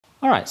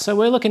All right, so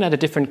we're looking at a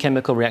different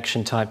chemical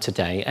reaction type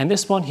today, and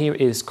this one here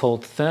is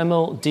called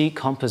thermal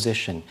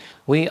decomposition.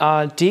 We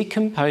are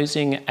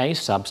decomposing a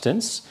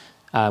substance,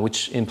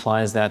 which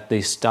implies that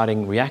the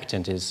starting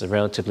reactant is a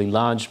relatively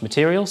large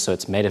material, so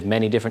it's made of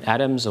many different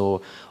atoms,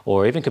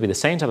 or even could be the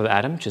same type of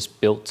atom, just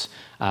built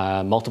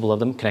multiple of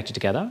them connected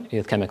together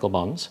with chemical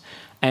bonds.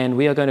 And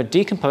we are going to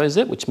decompose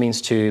it, which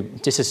means to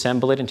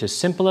disassemble it into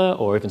simpler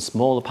or even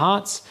smaller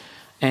parts.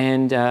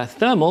 And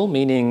thermal,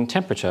 meaning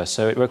temperature,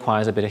 so it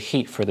requires a bit of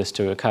heat for this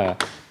to occur.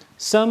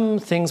 Some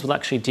things will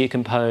actually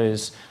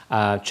decompose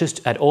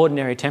just at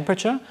ordinary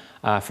temperature.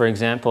 For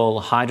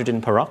example,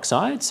 hydrogen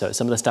peroxide, so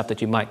some of the stuff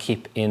that you might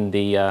keep in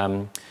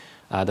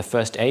the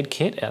first aid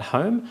kit at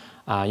home.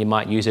 You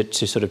might use it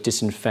to sort of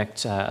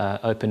disinfect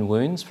open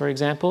wounds, for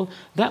example.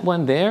 That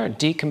one there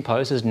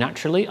decomposes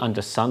naturally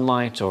under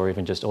sunlight or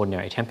even just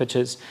ordinary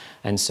temperatures,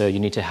 and so you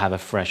need to have a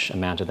fresh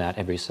amount of that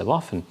every so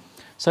often.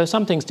 So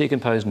some things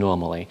decompose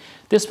normally.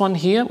 This one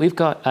here, we've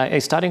got a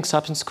starting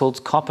substance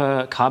called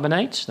copper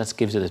carbonate. That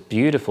gives it this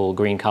beautiful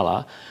green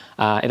color.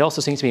 It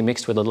also seems to be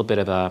mixed with a little bit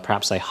of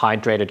perhaps a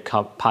hydrated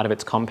part of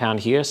its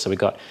compound here. So we've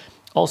got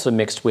also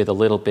mixed with a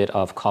little bit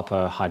of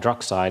copper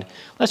hydroxide.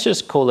 Let's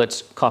just call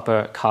it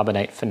copper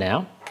carbonate for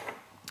now.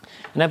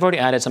 And I've already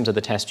added some to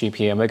the test tube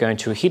here, and we're going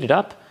to heat it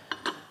up,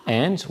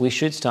 and we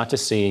should start to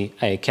see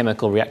a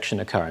chemical reaction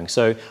occurring.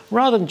 So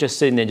rather than just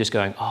sitting there just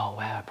going, oh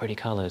wow, pretty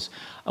colors,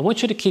 I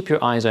want you to keep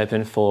your eyes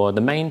open for the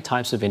main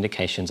types of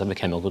indications of a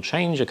chemical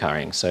change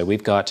occurring. So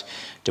we've got,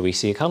 do we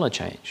see a color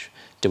change?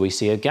 Do we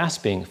see a gas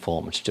being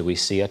formed? Do we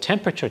see a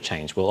temperature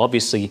change? Well,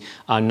 obviously,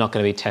 I'm not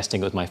going to be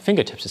testing it with my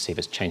fingertips to see if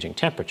it's changing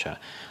temperature.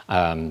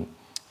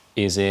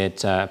 Is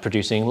it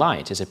producing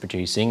light? Is it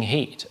producing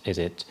heat? Is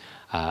it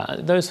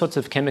those sorts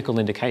of chemical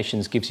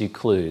indications gives you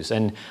clues,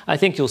 and I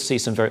think you'll see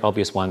some very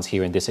obvious ones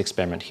here in this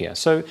experiment here.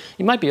 So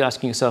you might be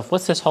asking yourself,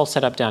 what's this whole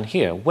setup down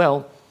here?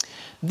 Well,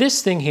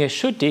 this thing here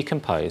should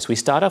decompose. We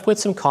start off with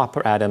some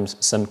copper atoms,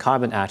 some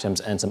carbon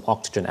atoms, and some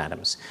oxygen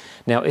atoms.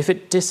 Now, if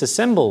it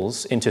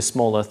disassembles into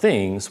smaller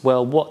things,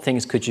 well, what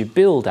things could you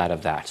build out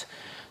of that?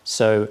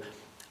 So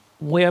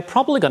we're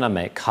probably going to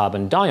make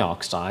carbon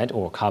dioxide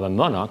or carbon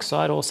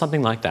monoxide or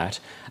something like that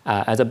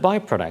as a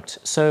byproduct.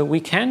 So we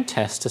can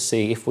test to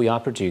see if we are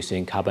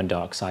producing carbon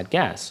dioxide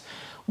gas.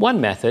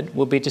 One method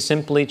would be to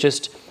simply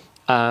just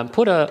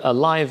put a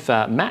live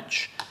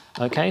match.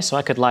 Okay, so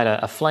I could light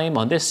a flame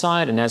on this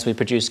side, and as we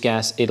produce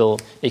gas, it'll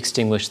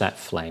extinguish that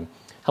flame.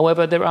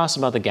 However, there are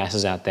some other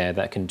gases out there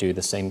that can do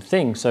the same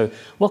thing. So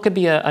what could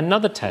be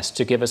another test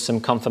to give us some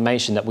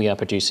confirmation that we are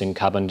producing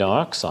carbon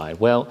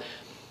dioxide? Well,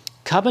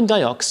 carbon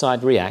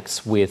dioxide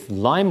reacts with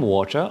lime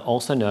water,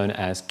 also known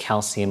as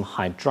calcium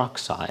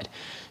hydroxide.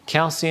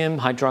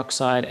 Calcium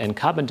hydroxide and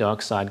carbon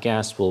dioxide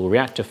gas will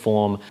react to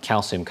form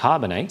calcium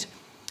carbonate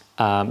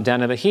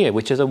down over here,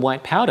 which is a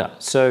white powder.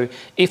 So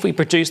if we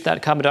produce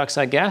that carbon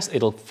dioxide gas,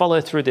 it'll follow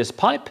through this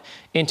pipe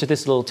into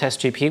this little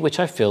test tube here, which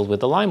I filled with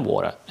the lime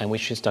water, and we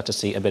should start to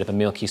see a bit of a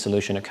milky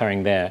solution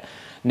occurring there.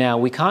 Now,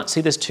 we can't see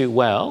this too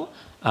well,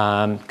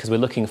 because we're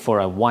looking for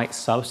a white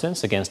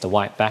substance against a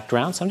white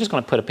background. So I'm just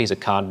going to put a piece of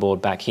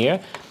cardboard back here.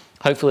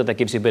 Hopefully that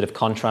gives you a bit of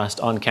contrast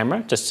on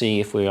camera to see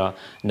if we are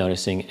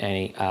noticing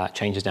any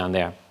changes down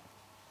there.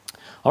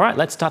 All right,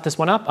 let's start this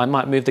one up. I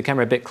might move the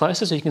camera a bit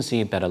closer so you can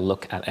see a better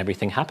look at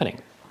everything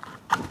happening.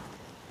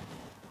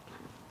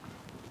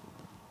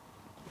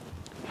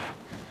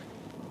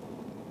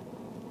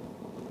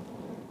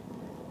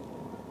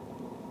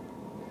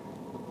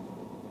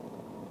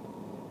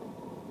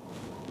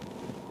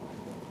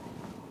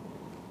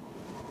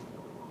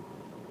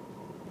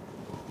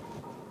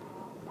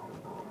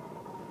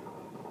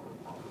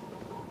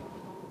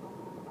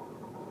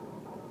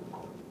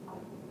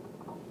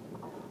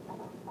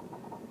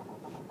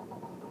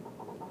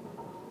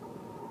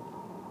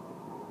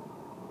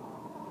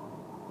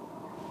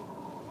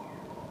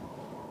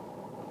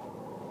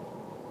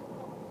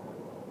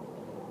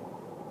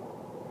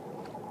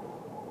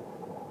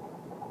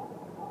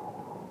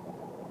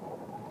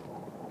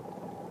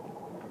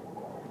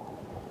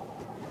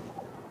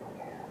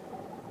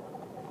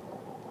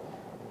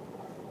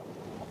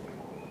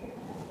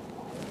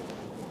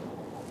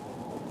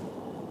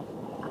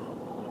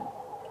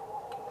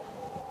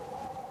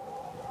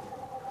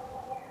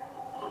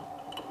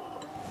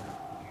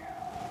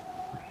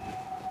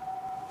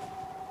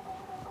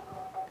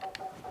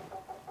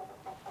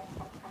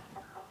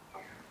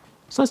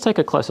 So let's take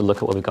a closer look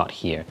at what we've got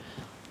here.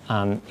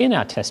 In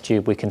our test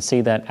tube, we can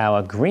see that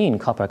our green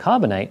copper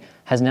carbonate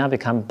has now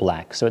become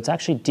black. So it's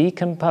actually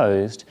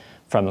decomposed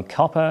from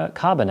copper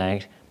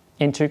carbonate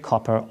into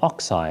copper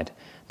oxide.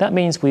 That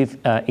means we've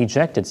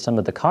ejected some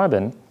of the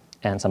carbon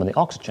and some of the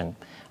oxygen. And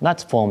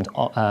that's formed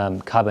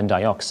carbon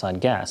dioxide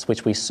gas,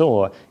 which we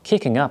saw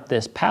kicking up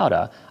this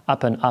powder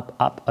up and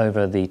up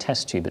over the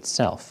test tube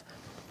itself.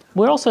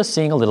 We're also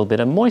seeing a little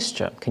bit of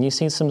moisture. Can you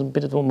see some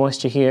bit of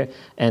moisture here?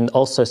 And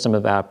also some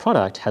of our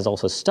product has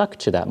also stuck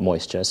to that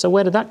moisture. So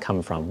where did that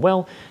come from?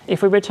 Well,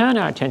 if we return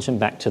our attention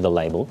back to the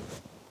label,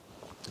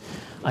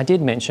 I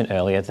did mention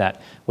earlier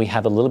that we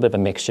have a little bit of a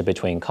mixture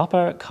between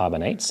copper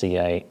carbonate,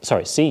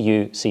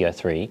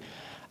 CuCO3,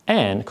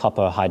 and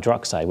copper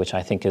hydroxide, which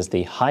I think is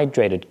the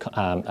hydrated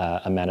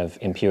amount of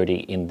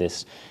impurity in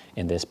this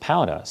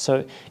powder.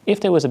 So if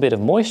there was a bit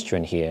of moisture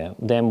in here,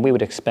 then we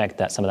would expect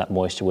that some of that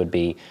moisture would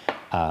be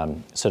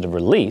sort of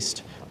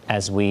released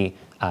as we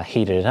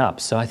heated it up.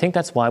 So I think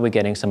that's why we're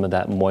getting some of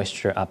that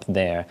moisture up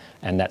there,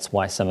 and that's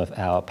why some of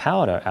our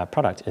powder, our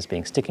product, is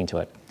sticking to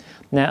it.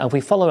 Now, if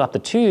we follow up the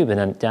tube and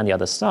then down the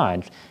other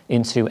side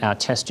into our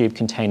test tube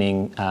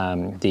containing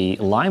the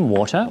lime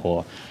water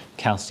or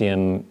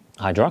calcium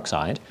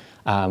hydroxide,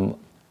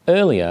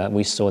 earlier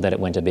we saw that it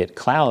went a bit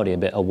cloudy, a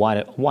bit a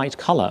white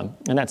color,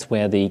 and that's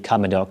where the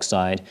carbon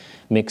dioxide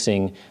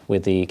mixing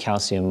with the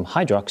calcium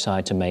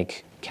hydroxide to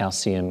make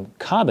calcium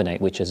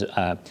carbonate, which is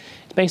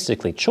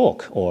basically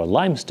chalk or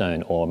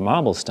limestone or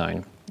marble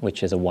stone,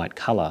 which is a white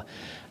color.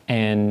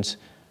 And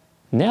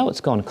now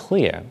it's gone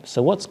clear.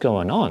 So what's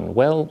going on?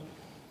 Well,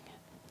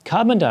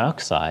 carbon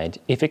dioxide,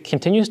 if it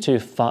continues to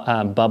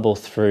bubble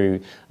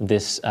through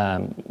this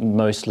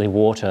mostly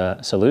water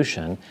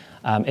solution,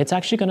 it's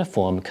actually going to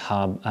form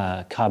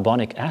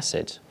carbonic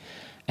acid.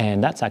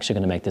 And that's actually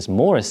going to make this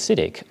more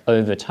acidic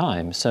over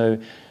time. So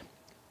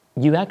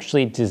you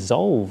actually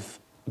dissolve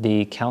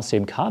the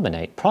calcium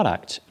carbonate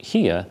product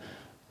here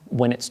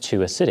when it's too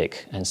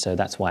acidic. And so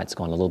that's why it's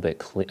gone a little bit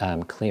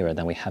clearer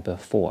than we had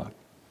before.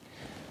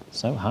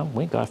 So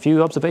we've got a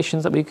few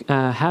observations that we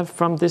have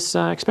from this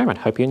experiment.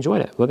 Hope you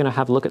enjoyed it. We're going to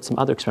have a look at some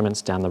other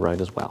experiments down the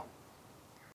road as well.